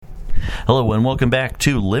Hello and welcome back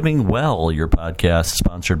to Living Well, your podcast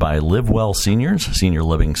sponsored by Live Well Seniors, Senior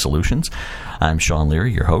Living Solutions. I'm Sean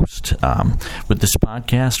Leary, your host. With this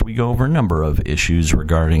podcast, we go over a number of issues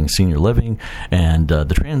regarding senior living and the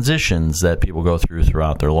transitions that people go through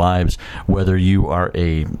throughout their lives, whether you are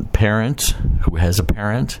a parent who has a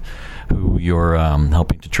parent, who you're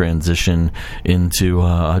helping to transition into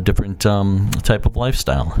a different type of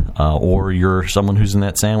lifestyle, or you're someone who's in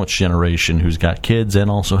that sandwich generation who's got kids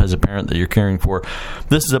and also has a parent that you're caring for.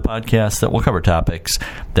 This is a podcast that will cover topics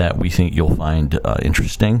that we think you'll find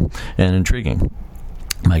interesting and intriguing.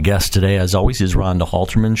 My guest today, as always, is Rhonda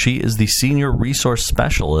Halterman. She is the Senior Resource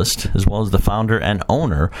Specialist, as well as the founder and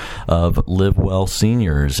owner of Live Well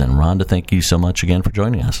Seniors. And Rhonda, thank you so much again for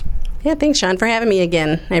joining us. Yeah, thanks, Sean, for having me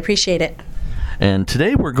again. I appreciate it. And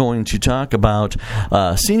today we're going to talk about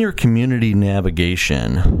senior community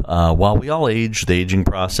navigation. While we all age, the aging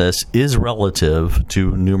process is relative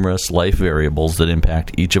to numerous life variables that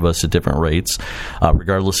impact each of us at different rates.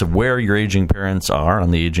 Regardless of where your aging parents are on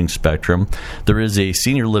the aging spectrum, there is a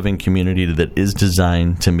senior living community that is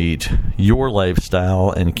designed to meet your lifestyle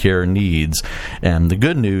and care needs. And the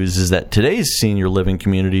good news is that today's senior living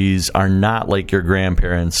communities are not like your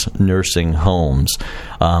grandparents' nursing homes.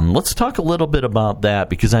 Let's talk a little bit about that,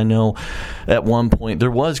 because I know at one point there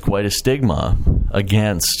was quite a stigma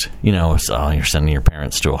against, you're sending your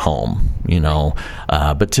parents to a home,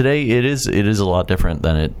 but today it is a lot different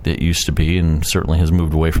than it used to be, and certainly has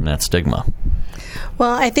moved away from that stigma.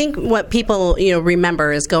 Well, I think what people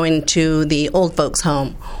remember is going to the old folks'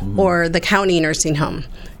 home or the county nursing home.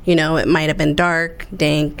 It might have been dark,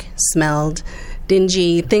 dank, smelled,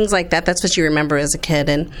 dingy, things like that. That's what you remember as a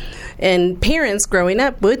kid. And parents growing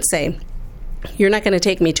up would say, you're not going to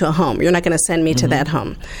take me to a home. You're not going to send me to that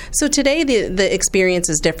home. So today the experience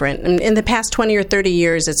is different. In the past 20 or 30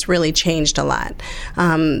 years, it's really changed a lot.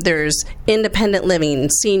 There's independent living,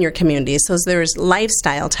 senior communities. So there's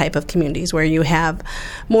lifestyle type of communities where you have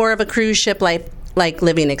more of a cruise ship like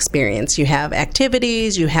living experience. You have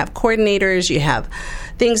activities, you have coordinators, you have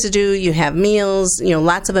things to do, you have meals,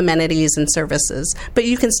 lots of amenities and services, but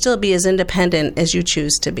you can still be as independent as you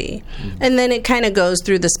choose to be. And then it kind of goes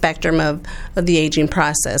through the spectrum of the aging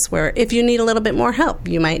process, where if you need a little bit more help,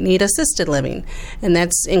 you might need assisted living, and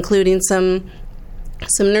that's including some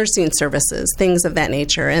nursing services, things of that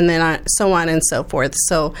nature, and then so on and so forth.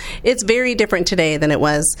 So it's very different today than it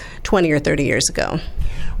was 20 or 30 years ago.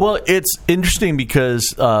 Well, it's interesting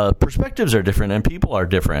because perspectives are different and people are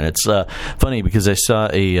different. It's funny because I saw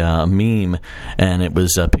a meme, and it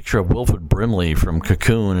was a picture of Wilford Brimley from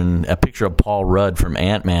Cocoon and a picture of Paul Rudd from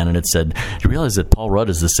Ant-Man, and it said, you realize that Paul Rudd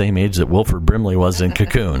is the same age that Wilford Brimley was in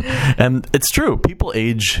Cocoon. And it's true. People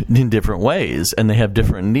age in different ways, and they have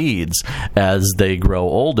different needs as they grow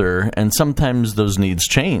older, and sometimes those needs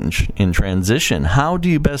change in transition. How do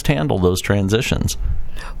you best handle those transitions?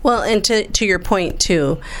 Well, and to your point,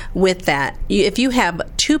 too, with that, if you have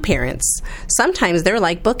two parents, sometimes they're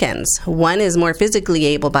like bookends. One is more physically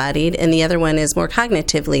able-bodied, and the other one is more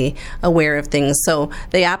cognitively aware of things. So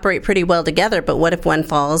they operate pretty well together, but what if one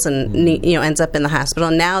falls and ends up in the hospital?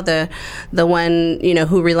 Now the one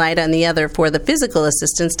who relied on the other for the physical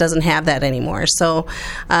assistance doesn't have that anymore. So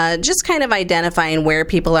just kind of identifying where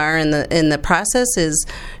people are in the process is,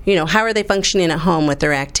 how are they functioning at home with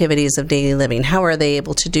their activities of daily living? How are they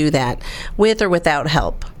able to do that with or without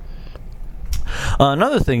help?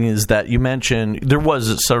 Another thing is that you mentioned there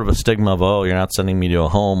was sort of a stigma of, you're not sending me to a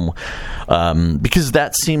home, because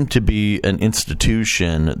that seemed to be an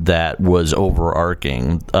institution that was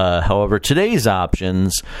overarching. However, today's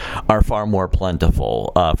options are far more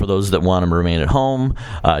plentiful. For those that want to remain at home,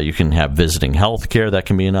 you can have visiting health care. That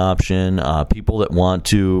can be an option. People that want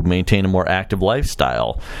to maintain a more active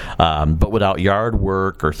lifestyle, but without yard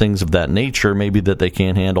work or things of that nature, maybe that they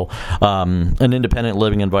can't handle, an independent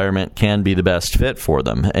living environment can be the best fit for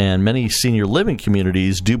them. And many senior living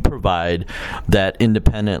communities do provide that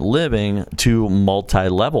independent living to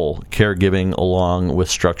multi-level caregiving, along with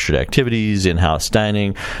structured activities, in-house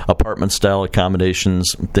dining, apartment-style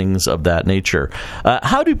accommodations, things of that nature.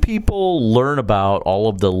 How do people learn about all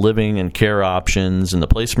of the living and care options and the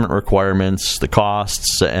placement requirements, the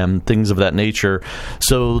costs, and things of that nature,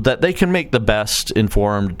 so that they can make the best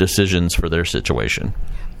informed decisions for their situation?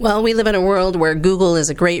 Well, we live in a world where Google is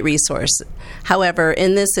a great resource. However,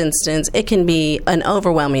 in this instance, it can be an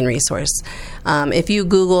overwhelming resource. If you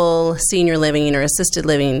Google senior living or assisted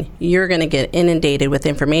living, you're going to get inundated with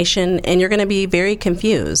information, and you're going to be very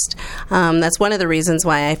confused. That's one of the reasons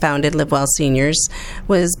why I founded Live Well Seniors,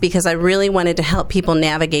 was because I really wanted to help people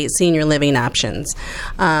navigate senior living options.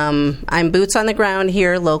 I'm boots on the ground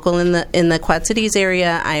here, local in the Quad Cities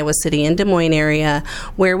area, Iowa City and Des Moines area,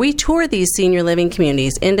 where we tour these senior living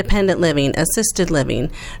communities, independent living, assisted living,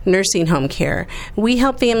 nursing home care. We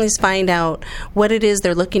help families find out what it is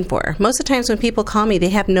they're looking for. Most of the times when people call me, they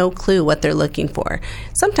have no clue what they're looking for.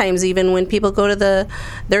 Sometimes even when people go to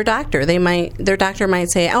their doctor, their doctor might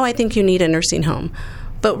say, "Oh, I think you need a nursing home."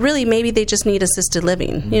 But really, maybe they just need assisted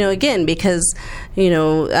living. Again, because,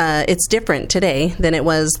 it's different today than it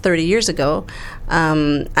was 30 years ago.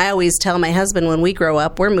 I always tell my husband when we grow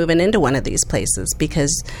up, we're moving into one of these places,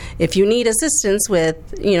 because if you need assistance with,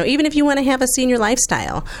 even if you want to have a senior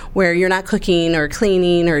lifestyle where you're not cooking or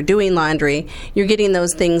cleaning or doing laundry, you're getting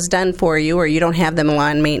those things done for you, or you don't have them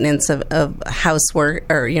on maintenance of housework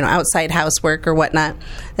or, outside housework or whatnot,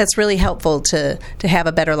 that's really helpful to have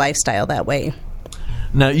a better lifestyle that way.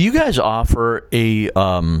 Now, you guys offer a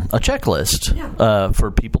checklist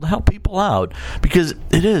for people to help people out, because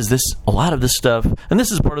it is a lot of this stuff, and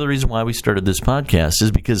this is part of the reason why we started this podcast,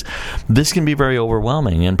 is because this can be very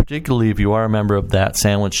overwhelming, and particularly if you are a member of that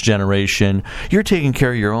sandwich generation, you're taking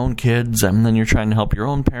care of your own kids, and then you're trying to help your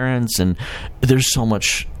own parents, and there's so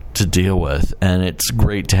much to deal with, and it's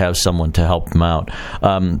great to have someone to help them out.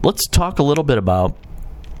 Let's talk a little bit about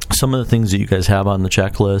some of the things that you guys have on the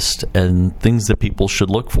checklist and things that people should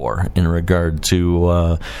look for in regard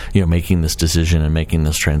to making this decision and making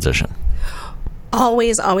this transition.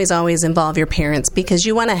 Always, always, always involve your parents, because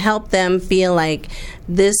you want to help them feel like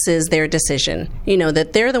this is their decision,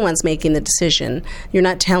 that they're the ones making the decision. You're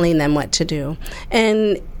not telling them what to do.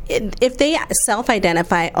 And if they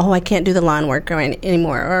self-identify, I can't do the lawn work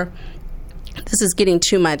anymore, or this is getting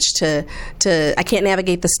too much to I can't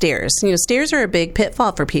navigate the stairs. Stairs are a big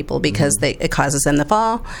pitfall for people because it causes them to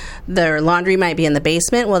fall. Their laundry might be in the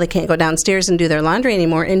basement. Well, they can't go downstairs and do their laundry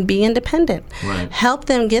anymore and be independent. Right. Help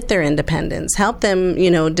them get their independence. Help them,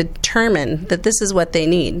 determine that this is what they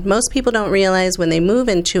need. Most people don't realize when they move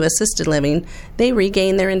into assisted living, they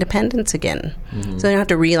regain their independence again. So they don't have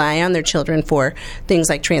to rely on their children for things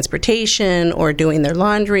like transportation or doing their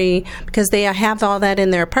laundry, because they have all that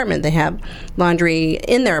in their apartment. They have laundry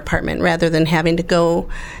in their apartment rather than having to go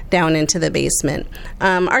down into the basement.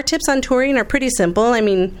 Our tips on touring are pretty simple. I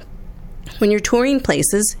mean, when you're touring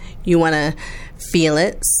places, you want to feel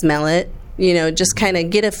it, smell it, just kind of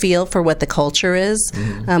get a feel for what the culture is.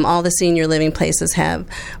 All the senior living places have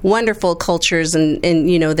wonderful cultures, and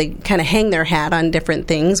they kind of hang their hat on different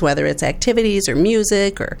things, whether it's activities or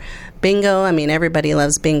music or bingo. I mean, everybody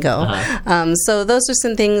loves bingo. So those are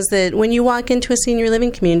some things that when you walk into a senior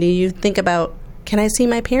living community, you think about, can I see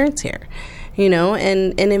my parents here?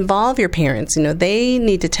 And involve your parents. They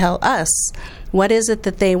need to tell us what is it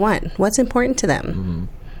that they want, what's important to them.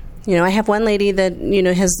 I have one lady that,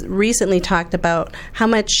 has recently talked about how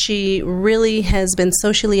much she really has been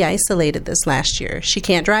socially isolated this last year. She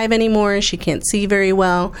can't drive anymore. She can't see very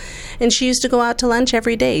well. And she used to go out to lunch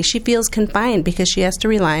every day. She feels confined because she has to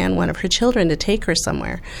rely on one of her children to take her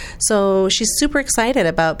somewhere. So she's super excited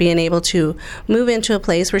about being able to move into a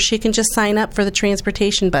place where she can just sign up for the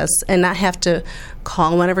transportation bus and not have to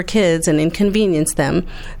call one of her kids and inconvenience them.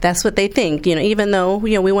 That's what they think. Even though,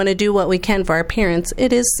 we want to do what we can for our parents,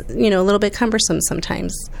 it is, a little bit cumbersome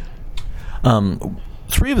sometimes.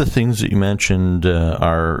 Three of the things that you mentioned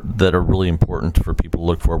are really important for people to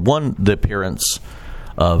look for. One, the appearance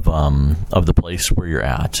of the place where you're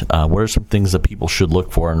at. What are some things that people should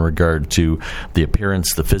look for in regard to the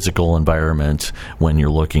appearance, the physical environment, when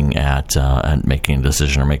you're looking at making a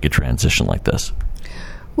decision or make a transition like this?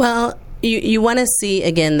 Well, you want to see,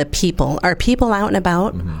 again, the people. Are people out and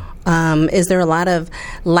about? Is there a lot of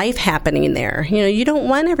life happening there? You don't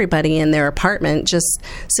want everybody in their apartment just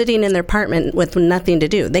sitting in their apartment with nothing to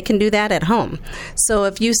do. They can do that at home. So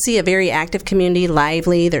if you see a very active community,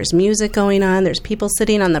 lively, there's music going on, there's people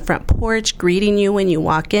sitting on the front porch greeting you when you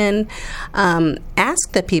walk in,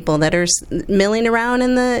 ask the people that are milling around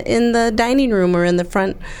in the dining room or in the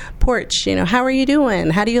front porch, how are you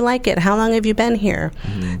doing? How do you like it? How long have you been here?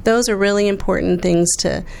 Those are really important things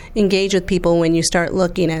to engage with people when you start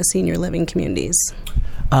looking at senior living communities.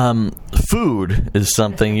 Food is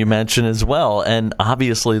something you mentioned as well, and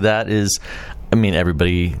obviously that is,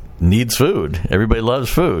 everybody needs food. Everybody loves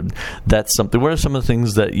food. That's something. What are some of the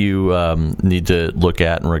things that you need to look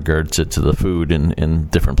at in regard to the food in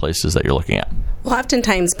different places that you're looking at?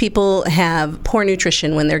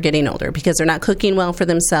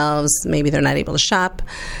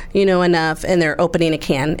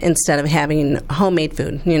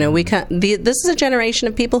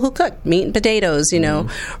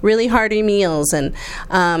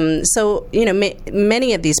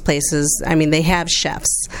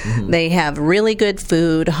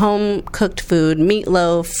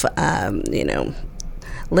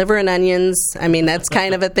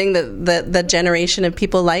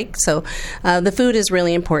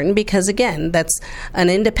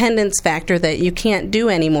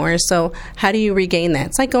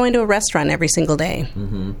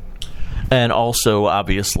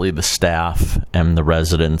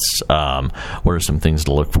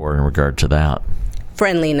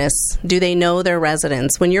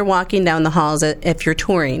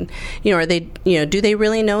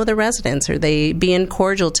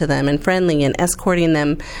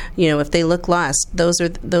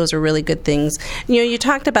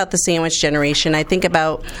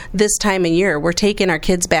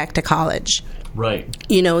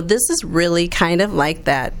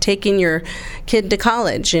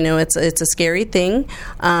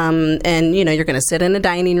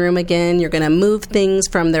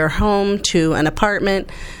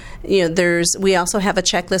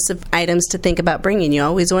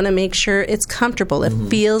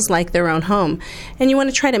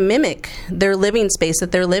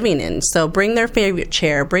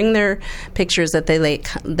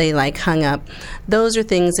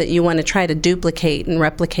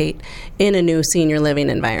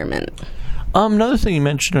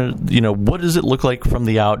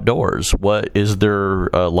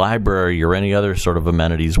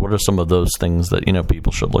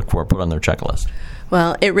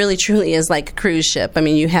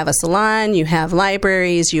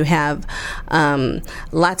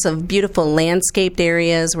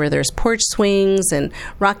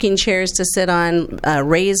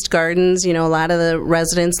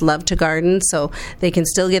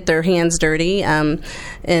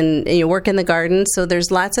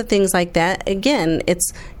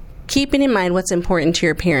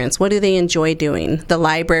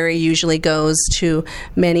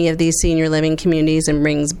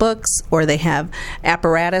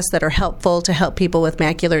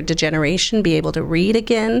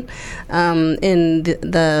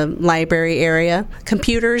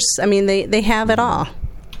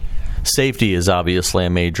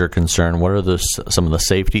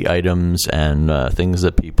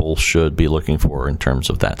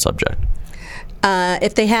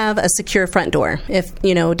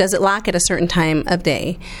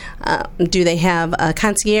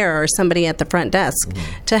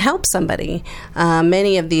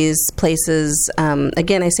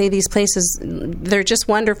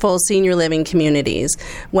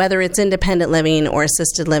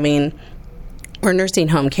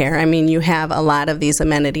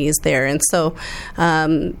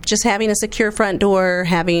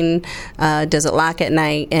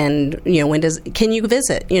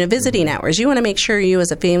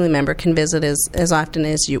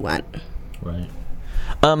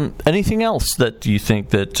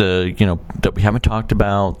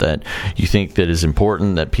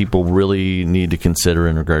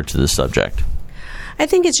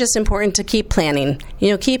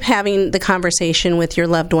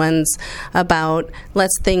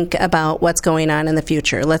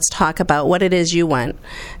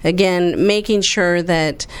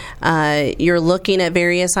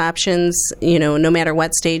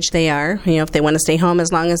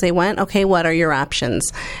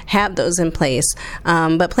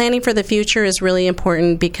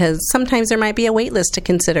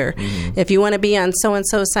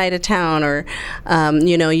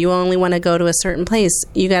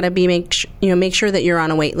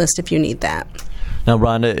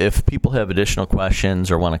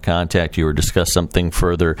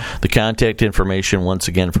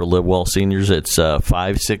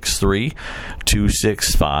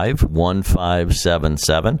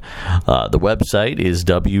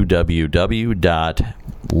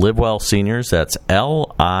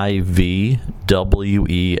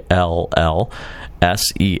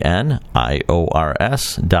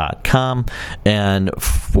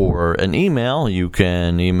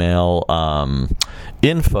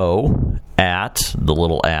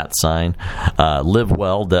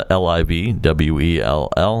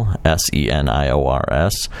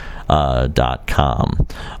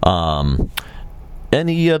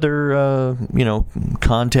 Any other,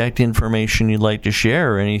 contact information you'd like to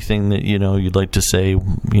share, or anything that, you'd like to say,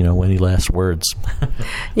 any last words?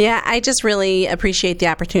 Yeah, I just really appreciate the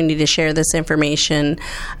opportunity to share this information.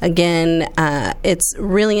 Again, it's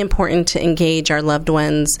really important to engage our loved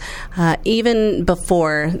ones even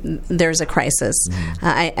before there's a crisis.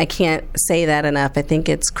 I can't say that enough. I think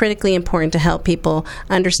it's critically important to help people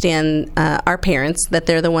understand our parents, that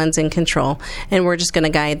they're the ones in control, and we're just going to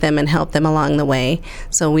guide them and help them along the way.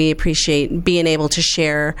 So we appreciate being able to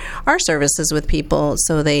share our services with people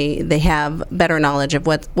so they have better knowledge of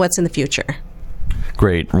what's in the future.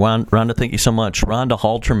 Great. Rhonda, thank you so much. Rhonda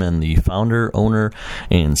Halterman, the founder, owner,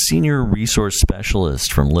 and senior resource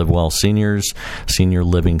specialist from Live Well Seniors, Senior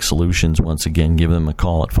Living Solutions. Once again, give them a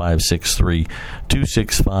call at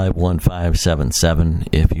 563-265-1577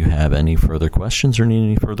 if you have any further questions or need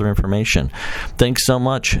any further information. Thanks so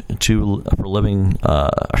much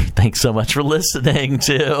thanks so much for listening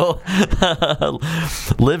to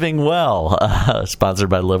Living Well, sponsored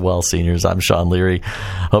by Live Well Seniors. I'm Sean Leary.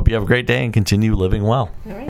 Hope you have a great day and continue living well. All right.